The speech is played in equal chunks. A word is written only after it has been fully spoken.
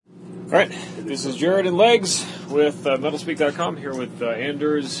All right, this is Jared and Legs with MetalSpeak.com here with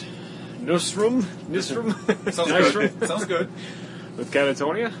Anders Nystrom. Sounds good. Sounds good. With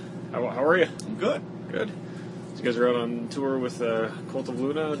Catatonia. How are you? I'm good. Good. So you guys are out on tour with Cult of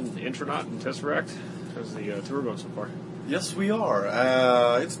Luna and Intronaut and Tesseract. How's the tour going so far? Yes, we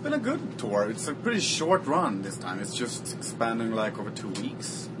are. It's been a good tour. It's a pretty short run this time. It's just expanding like over 2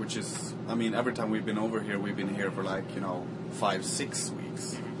 weeks, which is, I mean, every time we've been over here, we've been here for like, 5-6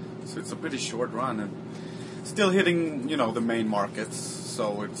 weeks. So it's a pretty short run and still hitting, the main markets.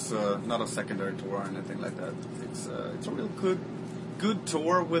 So it's not a secondary tour or anything like that. It's a real good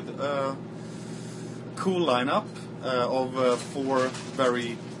tour with a cool lineup of 4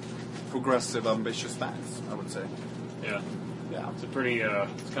 very progressive, ambitious bands, I would say. Yeah. Yeah. It's a pretty,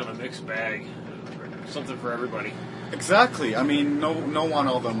 it's kind of a mixed bag. Something for everybody. Exactly. I mean, no one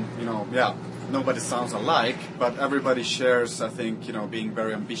of them, nobody sounds alike, but everybody shares, I think, being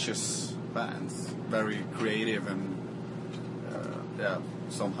very ambitious bands, very creative and,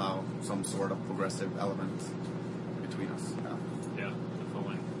 somehow some sort of progressive element between us. Yeah,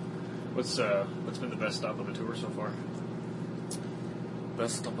 definitely. What's been the best stop of the tour so far?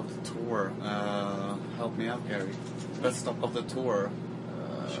 Best stop of the tour. Help me out, Gary. Best stop of the tour.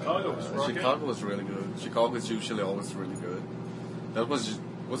 Chicago was really good. Chicago is usually always really good. That was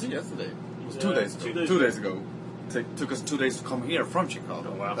it yesterday? It was 2 days ago. 2 days ago. Took us 2 days to come here from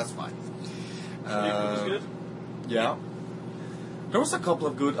Chicago. Oh, wow. That's fine. Was good? Yeah. There was a couple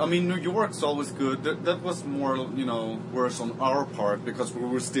of good. I mean, New York's always good. That was more, worse on our part because we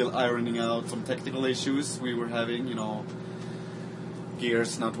were still ironing out some technical issues we were having,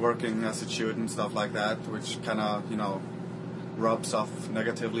 gears not working as it should and stuff like that, which kind of, rubs off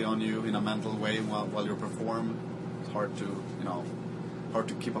negatively on you in a mental way while you perform. It's hard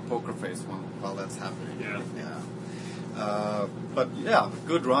to keep a poker face while that's happening. Yeah. But yeah,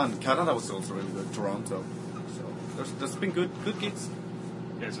 good run. Canada was also really good. Toronto. So there's been good gigs.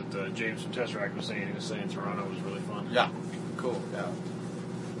 Yeah, that's what James from Tesseract was saying. He was saying Toronto was really fun. Yeah. Cool. Yeah.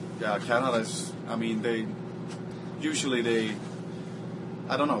 Yeah. Canada's. I mean, they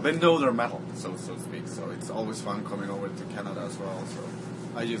I don't know. They know their metal, so to speak. So it's always fun coming over to Canada as well. So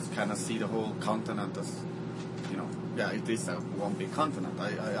I just kind of see the whole continent as, it is one big continent.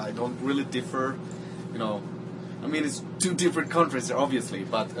 I don't really differ, I mean, it's 2 different countries, obviously,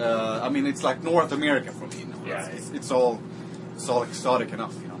 but it's like North America for me. Yeah, it's all exotic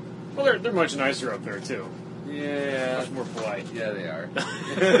enough, Well, they're much nicer up there too. Yeah, Much more polite. Yeah, they are.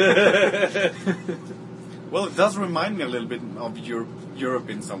 Well, it does remind me a little bit of Europe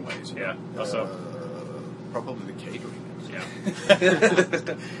in some ways. Yeah. Also, probably the catering. Yeah.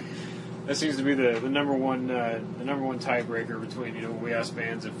 That seems to be the number one tiebreaker between when we ask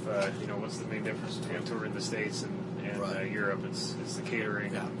bands if what's the main difference between touring in the States and right. Europe. It's the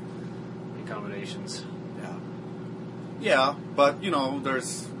catering, yeah. The accommodations. Yeah. Yeah, but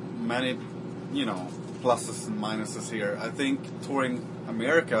there's many pluses and minuses here. I think touring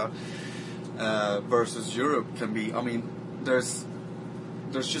America versus Europe can be. I mean, there's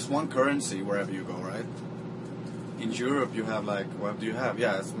just one currency wherever you go, right? In Europe, you have what do you have?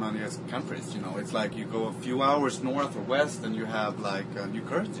 Yeah, as many as countries. It's like you go a few hours north or west, and you have like a new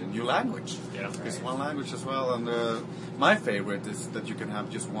currency, a new language. Yeah, right. It's one language as well. And my favorite is that you can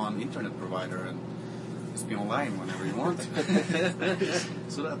have just one internet provider and just be online whenever you want.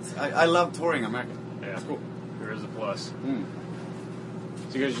 So I love touring America. Yeah, it's cool. There is a plus. Mm.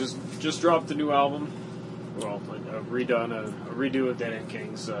 So you guys just dropped the new album. Well, a redo of Dead End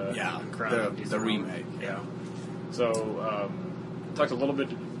Kings. Crown the remake. Yeah. So, talked a little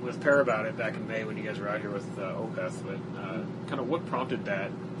bit with Per about it back in May when you guys were out here with Opeth, but kind of what prompted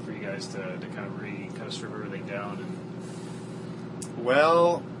that for you guys to kind of strip everything down?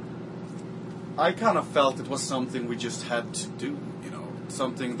 Well, I kind of felt it was something we just had to do,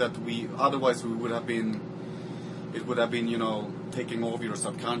 something that otherwise we would have been, it would have been, taking over your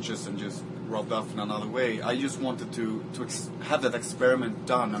subconscious and just rubbed off in another way. I just wanted to have that experiment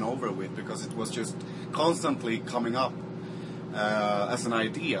done and over with because it was just constantly coming up as an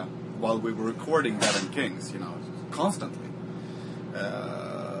idea while we were recording Dead End Kings, constantly.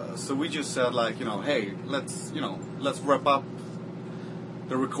 So we just said hey, let's wrap up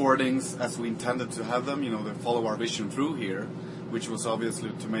the recordings as we intended to have them, to follow our vision through here, which was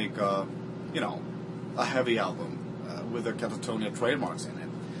obviously to make a heavy album with the Catatonia trademarks in it.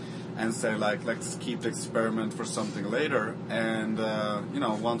 And say let's keep the experiment for something later. And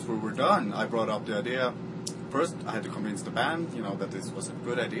once we were done, I brought up the idea. First, I had to convince the band, that this was a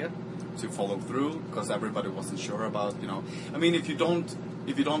good idea to follow through because everybody wasn't sure about, I mean, if you don't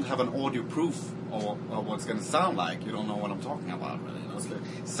if you don't have an audio proof of what it's going to sound like, you don't know what I'm talking about. Really, you know?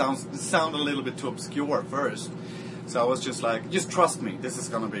 It sound a little bit too obscure at first. So I was just like, just trust me, this is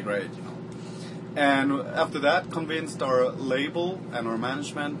going to be great, you know. And after that, convinced our label and our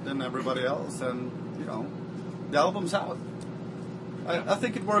management and everybody else, and you know, the album's out. I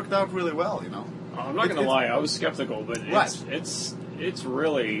think it worked out really well, you know. I'm not going to lie, I was skeptical, but Right. it's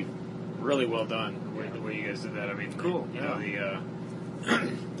really, really well done the way you guys did that. I mean, Cool. You know,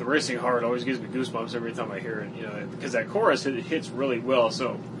 the Racing Heart always gives me goosebumps every time I hear it. You know, because that chorus it hits really well.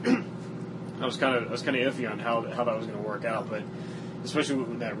 So I was kind of iffy on how that was going to work out, but especially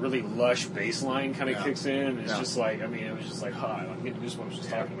when that really lush bass line kind of kicks in, it's just like, I mean, it was just like hot. I'm getting goosebumps just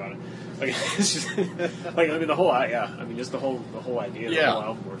talking about it. Like it's just like, I mean, the whole just the whole idea of the whole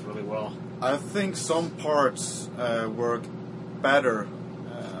album worked really well. I think some parts worked better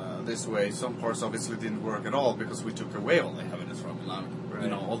this way. Some parts obviously didn't work at all because we took away all the heaviness from it. Like, you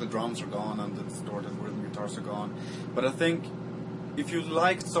know, all the drums are gone and the distorted rhythm guitars are gone. But I think if you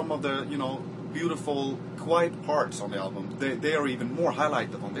liked some of the, you know, beautiful, quiet parts on the album, they are even more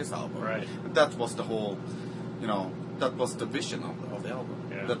highlighted on this album. Right. That was the whole, you know, that was the vision of the album.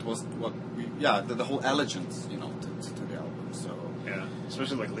 Yeah. That was what, the whole elegance, you know, to the album. So. Yeah,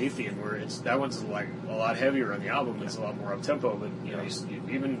 especially like Lethean, where that one's like a lot heavier on the album. It's a lot more up tempo, but you know,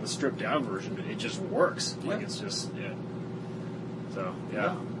 even the stripped down version, it just works. Like it's just So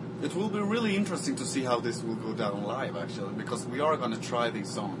yeah. It will be really interesting to see how this will go down live, actually, because we are going to try these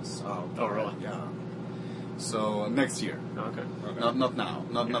songs out. Oh, really? Yeah. So next year. Okay. Not now.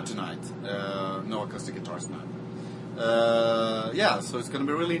 Not tonight. No acoustic guitars now. So it's going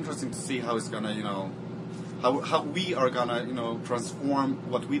to be really interesting to see how it's going to, you know, how we are going to, you know, transform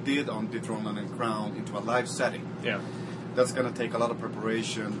what we did on Dethroned and Crowned into a live setting. Yeah. That's going to take a lot of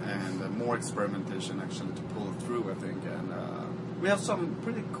preparation and more experimentation, actually, to pull it through, I think. And we have some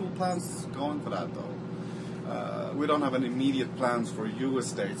pretty cool plans going for that, though. We don't have any immediate plans for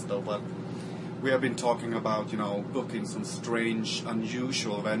US dates, though, but we have been talking about, you know, booking some strange,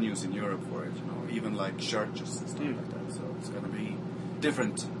 unusual venues in Europe for it, you know, even like churches and stuff like that. So it's going to be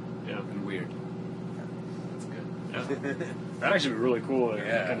different and weird. That's good. Yeah. That'd actually be really cool to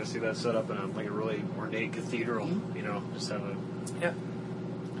kind of see that set up in a really ornate cathedral, you know, just have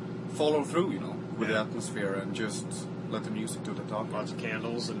follow through, you know, with the atmosphere and just let the music do the talking. lots of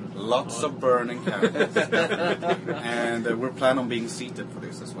candles and Lots of burning candles. And we're planning on being seated for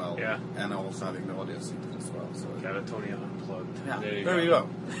this as well. Yeah. And also having the audience seated as well. So Catatonia Unplugged. yeah, There you go.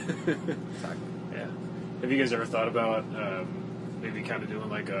 Exactly. Yeah. Have you guys ever thought about maybe kind of doing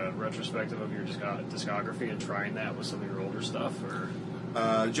like a retrospective of your discography and trying that with some of your older stuff? Or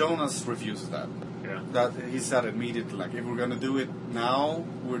Jonas refuses that. yeah, That he said immediately, like, if we're gonna do it now,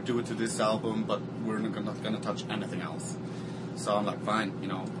 we'll do it to this album, but we're not gonna touch anything else. So I'm like, fine, you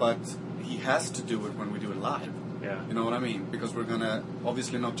know. But he has to do it when we do it live. yeah, You know what I mean? Because we're gonna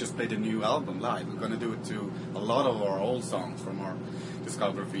obviously not just play the new album live. We're gonna do it to a lot of our old songs from our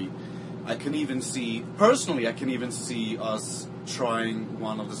discography. I can even see us trying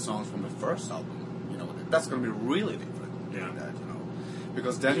one of the songs from the first album. You know, that's gonna be really different. Yeah. Like that, you know,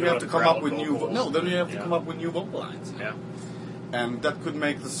 because then you You have to know, come up with new. vocals. Then you have to Yeah. come up with new vocal lines. yeah, And that could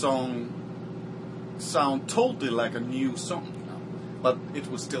make the song sound totally like a new song. You know, but it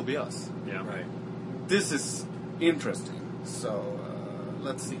will still be us. yeah. Right. This is interesting. So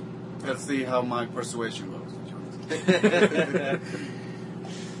let's see. Let's see how my persuasion goes.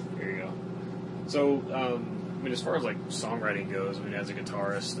 There you go. So, I mean, as far as like songwriting goes, I mean, as a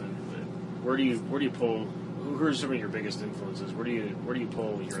guitarist, and where do you pull? Who are some of your biggest influences? Where do you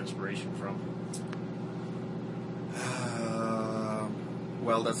pull your inspiration from?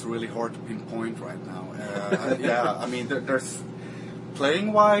 Well, that's really hard to pinpoint right now. I mean, there's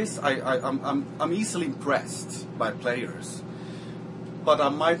playing wise, I'm easily impressed by players, but I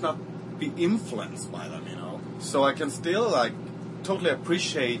might not be influenced by them, you know. So I can still like totally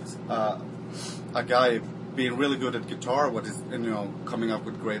appreciate a guy being really good at guitar, what is, you know, coming up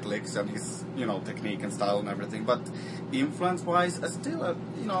with great licks and his, you know, technique and style and everything. But influence wise, I still,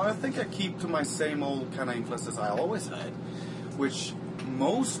 you know, I think I keep to my same old kind of influences I always had, which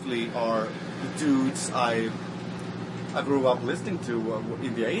mostly are the dudes I grew up listening to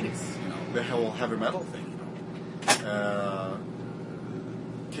in the 80s, you know, the whole heavy metal thing, you know.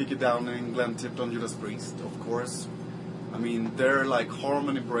 Kick It Down in Glenn Tipton, Judas Priest, of course. I mean, their like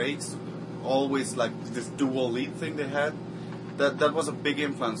harmony breaks, always like this dual lead thing they had. That was a big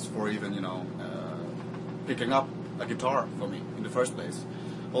influence for even, you know, picking up a guitar for me in the first place.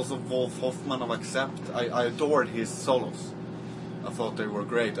 Also, Wolf Hoffman of Accept, I adored his solos. I thought they were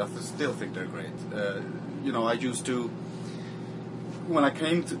great. I still think they're great. You know, I used to when I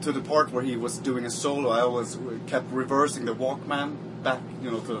came to the part where he was doing a solo, I always kept reversing the Walkman back,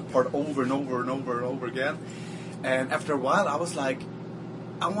 to the part over and over and over and over again. And after a while, I was like,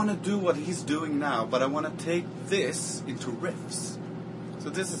 I want to do what he's doing now, but I want to take this into riffs. So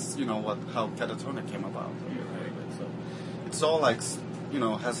this is, how Catatonic came about. So it's all like,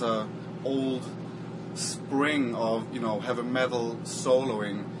 has a old spring of, heavy metal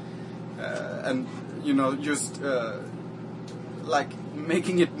soloing, and, just like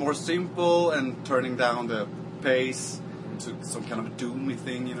making it more simple and turning down the pace to some kind of doomy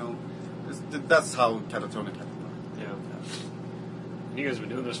thing, That's how Catatonic came about. Yeah. You guys have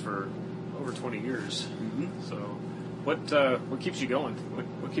been doing this for over 20 years. Mm-hmm. So what keeps you going?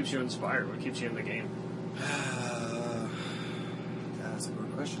 What keeps you inspired? What keeps you in the game? That's a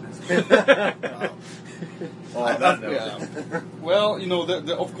good question, isn't it? Well,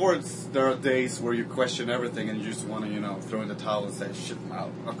 of course, there are days where you question everything and you just want to, throw in the towel and say, shit,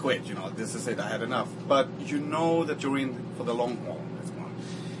 I'll quit, this is it, I had enough. But you know that you're in for the long haul, that's one.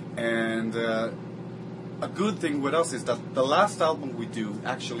 And a good thing with us is that the last album we do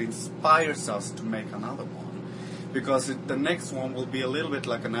actually inspires us to make another one. Because the next one will be a little bit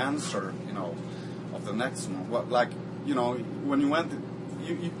like an answer, of the next one. When you went...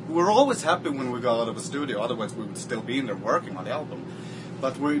 we're always happy when we go out of a studio, otherwise we would still be in there working on the album.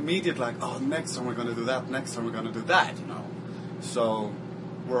 But we're immediately like, next time we're going to do that, next time we're going to do that, So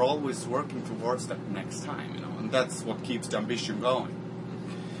we're always working towards that next time, and that's what keeps the ambition going.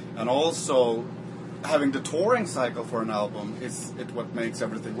 And also, having the touring cycle for an album is what makes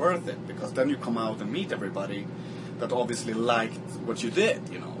everything worth it, because then you come out and meet everybody that obviously liked what you did,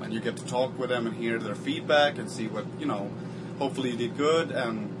 and you get to talk with them and hear their feedback and see what, hopefully you did good,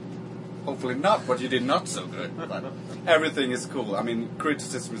 and hopefully not what you did not so good. But everything is cool. I mean,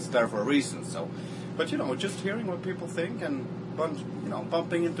 criticism is there for a reason. So, but just hearing what people think and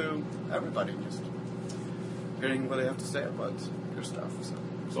bumping into everybody, and just hearing what they have to say about your stuff.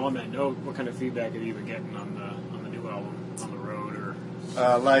 So on that note, what kind of feedback have you been getting on the new album, on the road, or?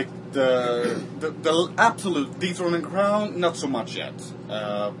 Like the absolute dethroning crown, not so much yet.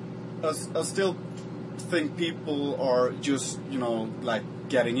 I still think people are just like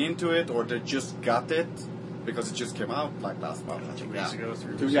getting into it, or they just got it because it just came out like last month. 2 weeks ago,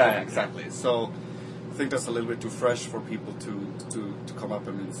 3 weeks ago. Yeah, exactly. So I think that's a little bit too fresh for people to come up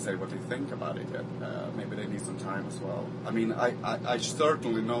and say what they think about it yet. Maybe they need some time as well. I mean, I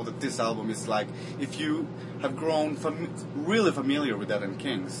certainly know that this album is like, if you have grown really familiar with Dead End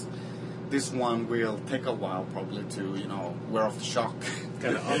Kings, this one will take a while probably to, wear off the shock.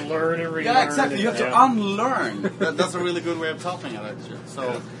 Kind of unlearn and relearn. Yeah, exactly. You have to unlearn. That's a really good way of talking about it. So,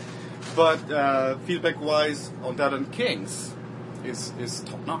 yeah. But feedback-wise on Dead End Kings is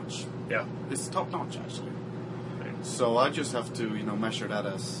top-notch. Yeah. It's top-notch, actually. Right. So I just have to, measure that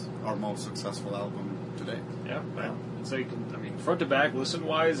as our most successful album today. Yeah. Well, so you can, front to back,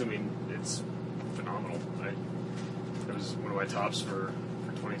 listen-wise, it's phenomenal. It was one of my tops for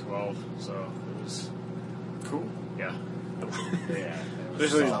 2012, so it was cool. Yeah. Yeah.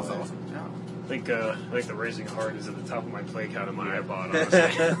 Especially, awesome. Yeah. I think the Raising Heart is at the top of my play count on my iPod. Honestly,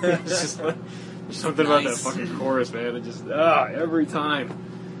 it's just there's something about that fucking chorus, man. It just every time.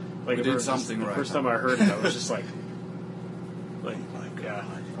 Like we did something right. The first time I heard it, I was just like, yeah,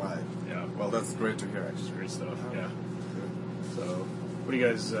 right, yeah. Well, that's great to hear. Actually, great stuff. Yeah. So, what do you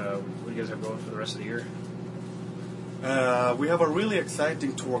guys have going for the rest of the year? We have a really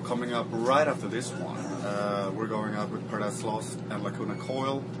exciting tour coming up right after this one. We're going out with Paradise Lost and Lacuna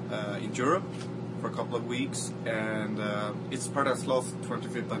Coil in Europe for a couple of weeks, and it's Paradise Lost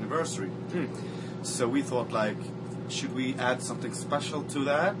 25th anniversary. So we thought, should we add something special to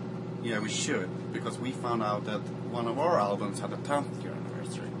that? Yeah, we should, because we found out that one of our albums had a 10th year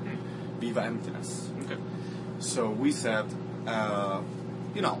anniversary, Viva Emptiness. Okay. So we said, that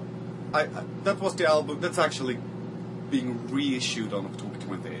was the album that's actually being reissued on October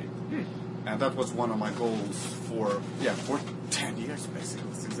 28th. And that was one of my goals for 10 years,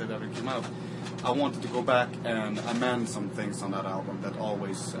 basically, since it ever came out. I wanted to go back and amend some things on that album that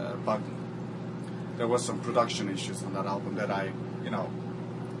always bugged me. There was some production issues on that album that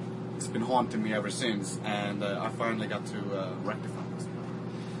it's been haunting me ever since, and I finally got to rectify this.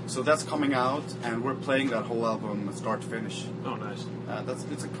 So that's coming out, and we're playing that whole album start to finish. Oh, nice.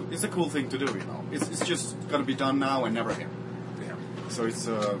 It's a cool thing to do, It's just gonna be done now and never again. Yeah. So it's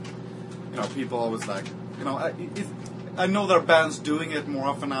people always I know there are bands doing it more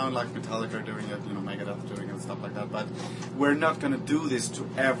often now, like Metallica are doing it, Megadeth doing it and stuff like that. But we're not gonna do this to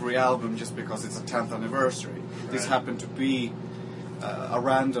every album just because it's a 10th anniversary. Right. This happened to be a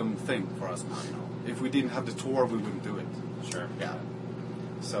random thing for us now. If we didn't have the tour, we wouldn't do it. Sure. Yeah.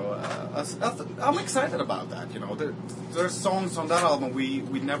 So I'm excited about that. You know, there's songs on that album we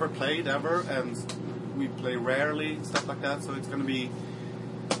never played ever, and we play rarely, stuff like that. So it's going to be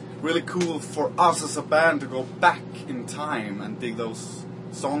really cool for us as a band to go back in time and dig those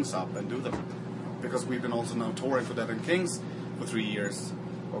songs up and do them. Because we've been also now touring for Dead and Kings for 3 years.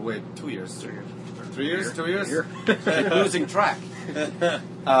 Or wait, 2 years. 3 years. 3 years? 2 years? Year. Losing track.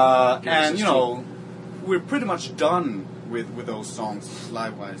 And, you know, we're pretty much done with those songs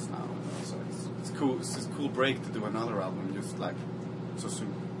live-wise now. So it's cool. It's just a cool break to do another album just like so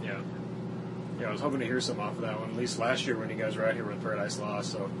soon. Yeah. Yeah, I was hoping to hear some off of that one, at least last year when you guys were out here with Paradise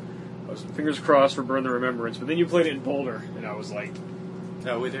Lost. So I was fingers crossed for Burn the Remembrance. But then you played it in Boulder, and I was like...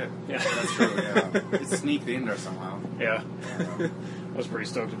 Yeah, we did. Yeah. That's true, yeah. It sneaked in there somehow. Yeah. I was pretty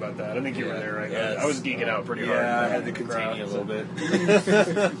stoked about that. I think you were there, right? Yes. I was geeking out pretty hard. Yeah, I had to in the contain crowd, you a so- little bit.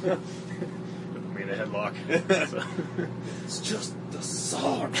 Me in a headlock. So. It's just the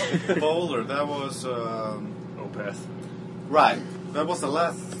song. Boulder, that was... Opeth. right. That was the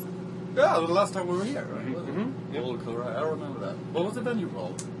last... Yeah, the last time we were here, right? Mm-hmm. Boulder, Colorado. I remember that. What was the venue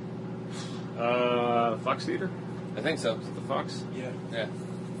called? Fox Theater? I think so. Is it the Fox? Yeah.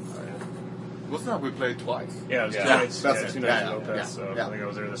 Wasn't that we played twice? Yeah, it was Yeah. two nights. That's Yeah, it. 2 nights Yeah, of Opeth, yeah, so yeah. I think I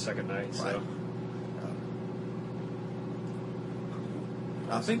was there the second night. So. Right.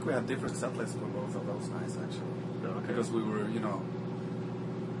 I think we had different set lists for both of those nights, actually. No, okay. Because we were, you know,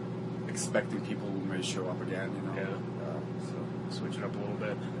 expecting people who may show up again, you know. Yeah. Switch it up a little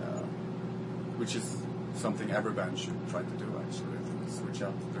bit. Which is something every band should try to do, actually. To switch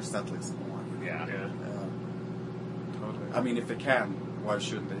up their set list more. Yeah. Totally. I mean, if they can, why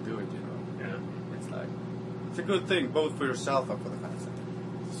shouldn't they do it, you know? Yeah. It's like, it's a good thing, both for yourself and for the fans.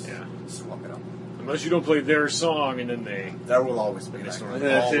 Yeah. Swap it up. Unless you don't play their song and then they... There will always be that. story.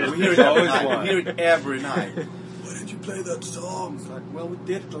 That's it. We hear it every Always night. one. We hear it every night. Why did you play that song? It's like, well, we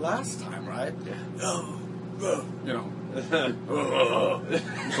did it the last time, right? Yeah. You know.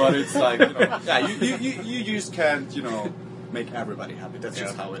 But it's like, you know, yeah, you just can't, you know, make everybody happy. That's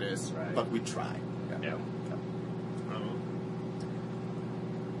just Yeah. how it is. Right. But we try. Yeah.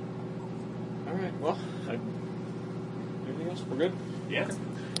 All right. Well, anything else? We're good? Yeah.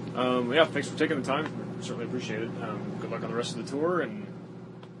 Yeah, thanks for taking the time. Certainly appreciate it. Good luck on the rest of the tour, and